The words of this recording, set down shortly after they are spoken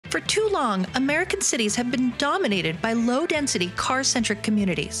too long, American cities have been dominated by low-density, car-centric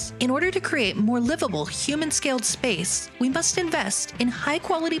communities. In order to create more livable, human-scaled space, we must invest in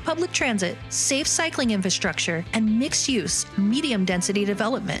high-quality public transit, safe cycling infrastructure, and mixed-use, medium-density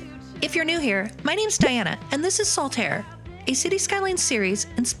development. If you're new here, my name's Diana, and this is Saltaire, a City Skylines series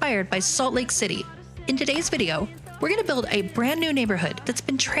inspired by Salt Lake City. In today's video, we're going to build a brand new neighborhood that's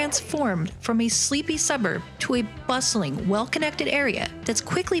been transformed from a sleepy suburb to a bustling, well-connected area that's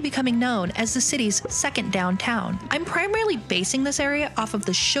quickly becoming known as the city's second downtown. I'm primarily basing this area off of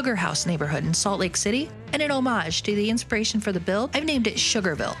the Sugar House neighborhood in Salt Lake City, and in homage to the inspiration for the build, I've named it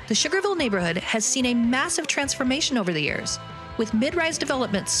Sugarville. The Sugarville neighborhood has seen a massive transformation over the years, with mid-rise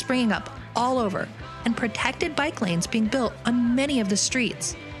developments springing up all over and protected bike lanes being built on many of the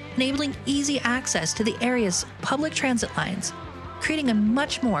streets, enabling easy access to the area's public transit lines, creating a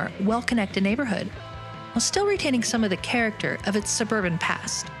much more well-connected neighborhood, while still retaining some of the character of its suburban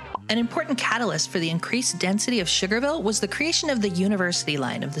past. An important catalyst for the increased density of Sugarville was the creation of the University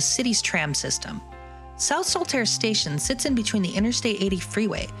line of the city's tram system. South Saltaire Station sits in between the Interstate 80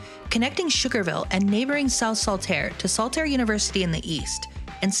 freeway, connecting Sugarville and neighboring South Saltaire to Saltaire University in the east,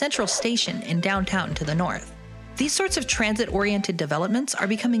 and Central Station in downtown to the north. These sorts of transit-oriented developments are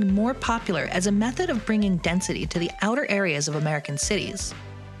becoming more popular as a method of bringing density to the outer areas of American cities.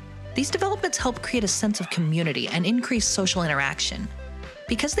 These developments help create a sense of community and increase social interaction.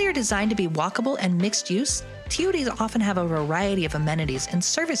 Because they are designed to be walkable and mixed use, TODs often have a variety of amenities and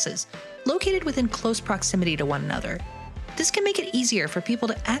services located within close proximity to one another. This can make it easier for people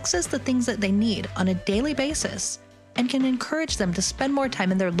to access the things that they need on a daily basis and can encourage them to spend more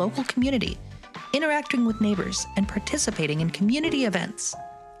time in their local community, interacting with neighbors, and participating in community events.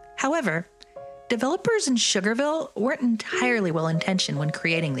 However, developers in Sugarville weren't entirely well-intentioned when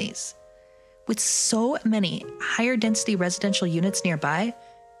creating these. With so many higher density residential units nearby,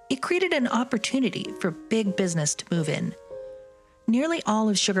 it created an opportunity for big business to move in. Nearly all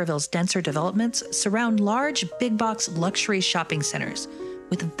of Sugarville's denser developments surround large, big-box luxury shopping centers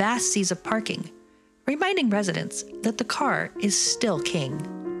with vast seas of parking, reminding residents that the car is still king.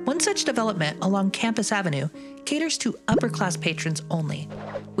 One such development along Campus Avenue caters to upper-class patrons only,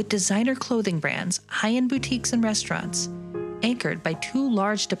 with designer clothing brands, high-end boutiques, and restaurants. Anchored by two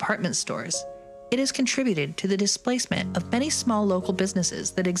large department stores, it has contributed to the displacement of many small local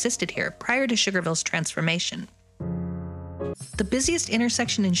businesses that existed here prior to Sugarville's transformation. The busiest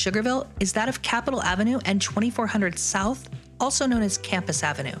intersection in Sugarville is that of Capitol Avenue and 2400 South, also known as Campus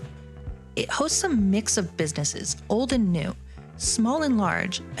Avenue. It hosts a mix of businesses, old and new, small and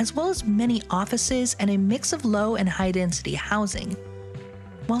large, as well as many offices and a mix of low and high density housing.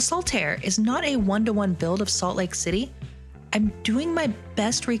 While Saltaire is not a one-to-one build of Salt Lake City, I'm doing my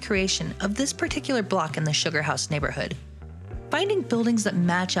best recreation of this particular block in the Sugar House neighborhood, finding buildings that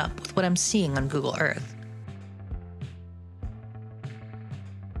match up with what I'm seeing on Google Earth.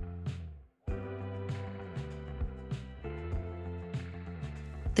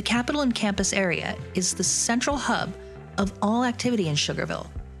 The Capitol and Campus area is the central hub of all activity in Sugarville,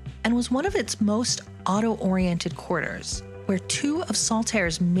 and was one of its most auto-oriented quarters, where two of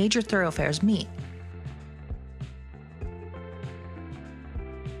Saltaire's major thoroughfares meet.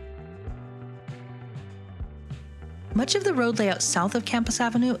 Much of the road layout south of Campus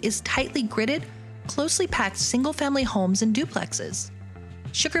Avenue is tightly gridded, closely packed single-family homes and duplexes.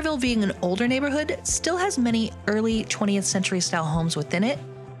 Sugarville, being an older neighborhood, still has many early 20th century style homes within it.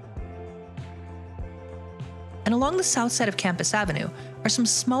 And along the south side of Campus Avenue are some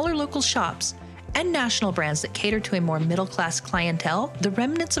smaller local shops and national brands that cater to a more middle-class clientele, the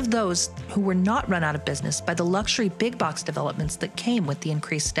remnants of those who were not run out of business by the luxury big box developments that came with the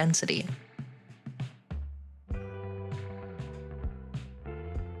increased density.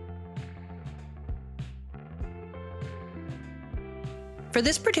 For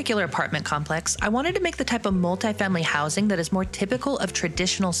this particular apartment complex, I wanted to make the type of multifamily housing that is more typical of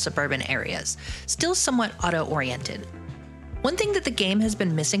traditional suburban areas, still somewhat auto-oriented. One thing that the game has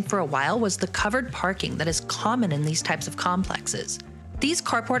been missing for a while was the covered parking that is common in these types of complexes. These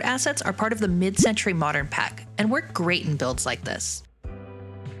carport assets are part of the mid-century modern pack and work great in builds like this.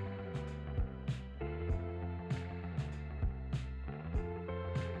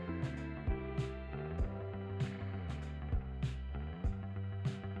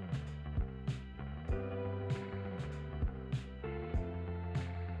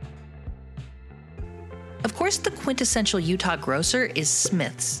 Of course, the quintessential Utah grocer is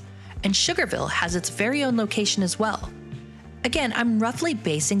Smith's, and Sugarville has its very own location as well. Again, I'm roughly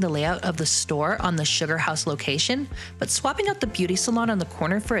basing the layout of the store on the Sugar House location, but swapping out the beauty salon on the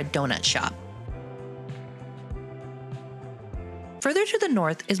corner for a donut shop. Further to the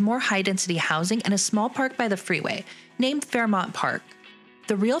north is more high-density housing and a small park by the freeway, named Fairmont Park.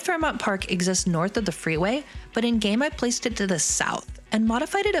 The real Fairmont Park exists north of the freeway, but in-game I placed it to the south and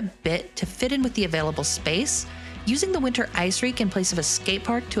modified it a bit to fit in with the available space, using the winter ice rink in place of a skate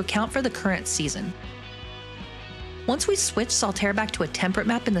park to account for the current season. Once we switch Saltaire back to a temperate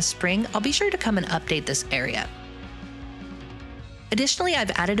map in the spring, I'll be sure to come and update this area. Additionally,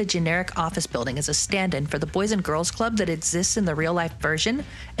 I've added a generic office building as a stand-in for the Boys and Girls Club that exists in the real-life version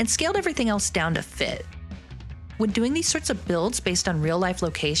and scaled everything else down to fit. When doing these sorts of builds based on real-life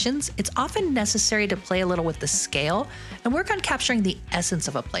locations, it's often necessary to play a little with the scale and work on capturing the essence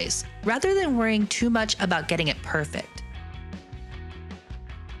of a place, rather than worrying too much about getting it perfect.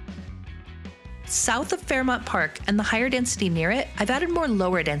 South of Fairmont Park and the higher density near it, I've added more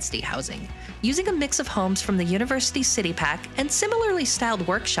lower density housing, using a mix of homes from the University City Pack and similarly styled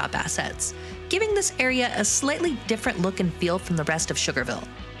workshop assets, giving this area a slightly different look and feel from the rest of Sugarville.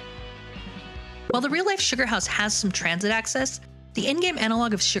 While the real-life Sugar House has some transit access, the in-game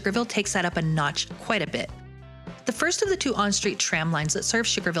analog of Sugarville takes that up a notch quite a bit. The first of the two on-street tram lines that serve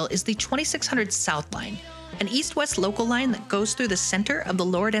Sugarville is the 2600 South Line, an east-west local line that goes through the center of the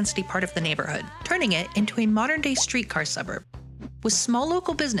lower-density part of the neighborhood, turning it into a modern-day streetcar suburb, with small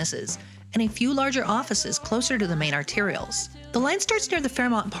local businesses and a few larger offices closer to the main arterials. The line starts near the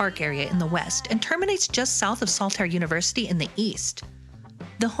Fairmont Park area in the west and terminates just south of Saltaire University in the east.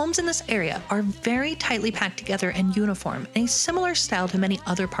 The homes in this area are very tightly packed together and uniform in a similar style to many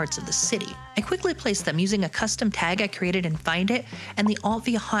other parts of the city. I quickly placed them using a custom tag I created in Find It and the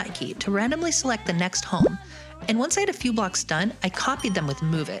Alt-V hotkey to randomly select the next home, and once I had a few blocks done, I copied them with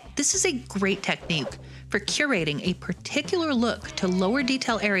Move It. This is a great technique for curating a particular look to lower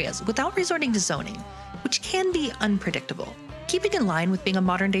detail areas without resorting to zoning, which can be unpredictable. Keeping in line with being a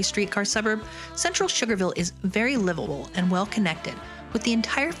modern-day streetcar suburb, Central Sugarville is very livable and well-connected, with the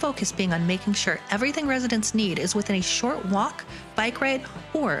entire focus being on making sure everything residents need is within a short walk, bike ride,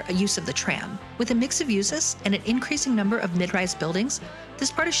 or a use of the tram. With a mix of uses and an increasing number of mid-rise buildings,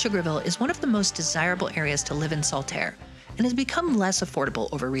 this part of Sugarville is one of the most desirable areas to live in Saltaire, and has become less affordable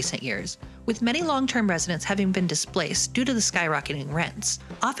over recent years, with many long-term residents having been displaced due to the skyrocketing rents,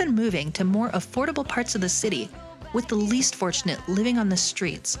 often moving to more affordable parts of the city, with the least fortunate living on the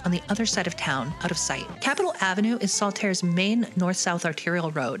streets on the other side of town, out of sight. Capitol Avenue is Saltaire's main north-south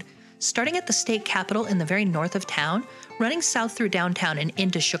arterial road, starting at the state capitol in the very north of town, running south through downtown and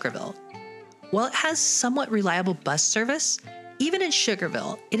into Sugarville. While it has somewhat reliable bus service, even in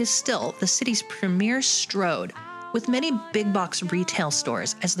Sugarville, it is still the city's premier strode, with many big box retail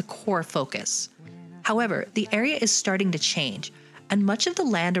stores as the core focus. However, the area is starting to change, and much of the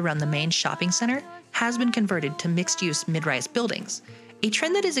land around the main shopping center has been converted to mixed-use mid-rise buildings, a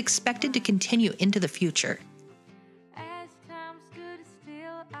trend that is expected to continue into the future.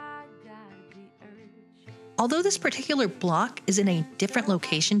 Although this particular block is in a different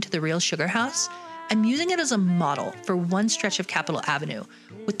location to the real Sugar House, I'm using it as a model for one stretch of Capitol Avenue,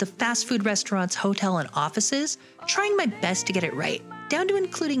 with the fast food restaurants, hotel, and offices, trying my best to get it right, down to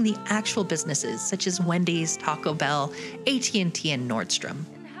including the actual businesses such as Wendy's, Taco Bell, AT&T, and Nordstrom.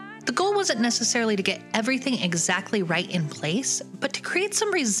 The goal wasn't necessarily to get everything exactly right in place, but to create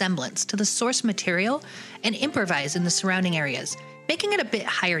some resemblance to the source material and improvise in the surrounding areas, making it a bit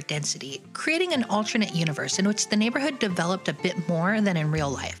higher density, creating an alternate universe in which the neighborhood developed a bit more than in real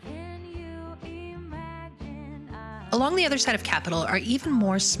life. Along the other side of Capitol are even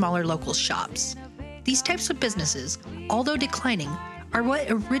more smaller local shops. These types of businesses, although declining, are what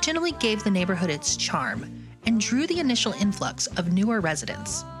originally gave the neighborhood its charm and drew the initial influx of newer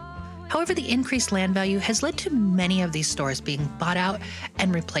residents. However, the increased land value has led to many of these stores being bought out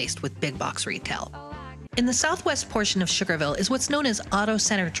and replaced with big box retail. In the southwest portion of Sugarville is what's known as Auto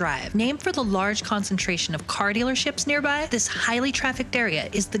Center Drive. Named for the large concentration of car dealerships nearby, this highly trafficked area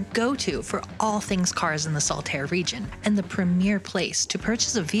is the go-to for all things cars in the Saltaire region, and the premier place to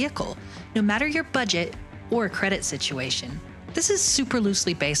purchase a vehicle, no matter your budget or credit situation. This is super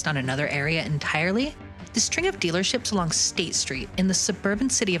loosely based on another area entirely, the string of dealerships along State Street in the suburban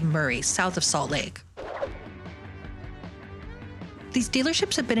city of Murray, south of Salt Lake. These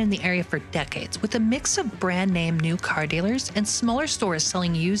dealerships have been in the area for decades, with a mix of brand name new car dealers and smaller stores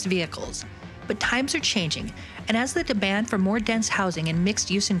selling used vehicles. But times are changing, and as the demand for more dense housing and mixed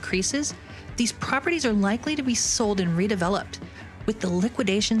use increases, these properties are likely to be sold and redeveloped, with the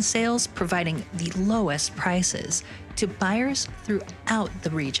liquidation sales providing the lowest prices to buyers throughout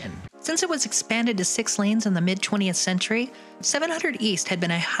the region. Since it was expanded to 6 lanes in the mid-20th century, 700 East had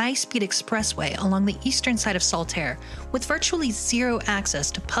been a high-speed expressway along the eastern side of Saltaire, with virtually zero access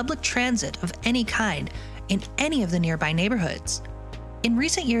to public transit of any kind in any of the nearby neighborhoods. In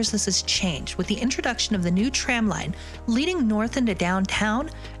recent years, this has changed with the introduction of the new tram line leading north into downtown,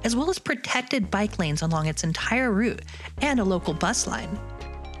 as well as protected bike lanes along its entire route and a local bus line.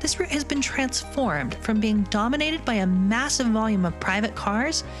 This route has been transformed from being dominated by a massive volume of private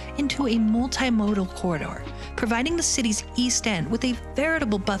cars into a multimodal corridor, providing the city's East End with a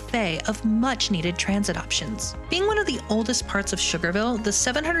veritable buffet of much-needed transit options. Being one of the oldest parts of Sugarville, the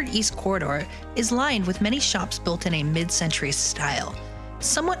 700 East Corridor is lined with many shops built in a mid-century style.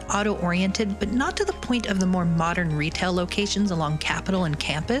 Somewhat auto-oriented, but not to the point of the more modern retail locations along Capitol and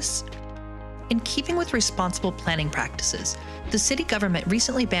Campus. In keeping with responsible planning practices, the city government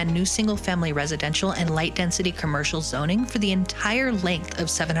recently banned new single-family residential and light-density commercial zoning for the entire length of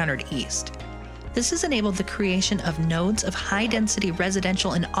 700 East. This has enabled the creation of nodes of high-density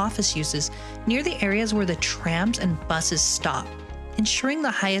residential and office uses near the areas where the trams and buses stop, ensuring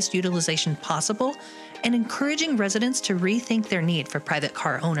the highest utilization possible and encouraging residents to rethink their need for private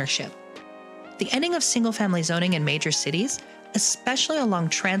car ownership. The ending of single-family zoning in major cities, especially along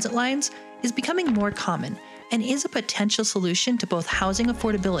transit lines, is becoming more common and is a potential solution to both housing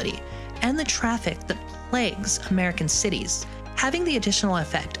affordability and the traffic that plagues American cities, having the additional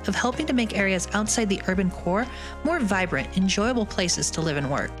effect of helping to make areas outside the urban core more vibrant, enjoyable places to live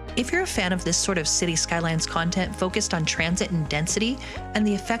and work. If you're a fan of this sort of City Skylines content focused on transit and density and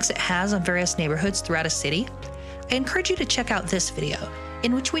the effects it has on various neighborhoods throughout a city, I encourage you to check out this video,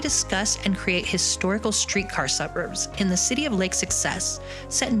 in which we discuss and create historical streetcar suburbs in the city of Lake Success,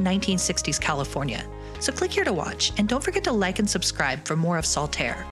 set in 1960s California. So click here to watch, and don't forget to like and subscribe for more of Saltaire.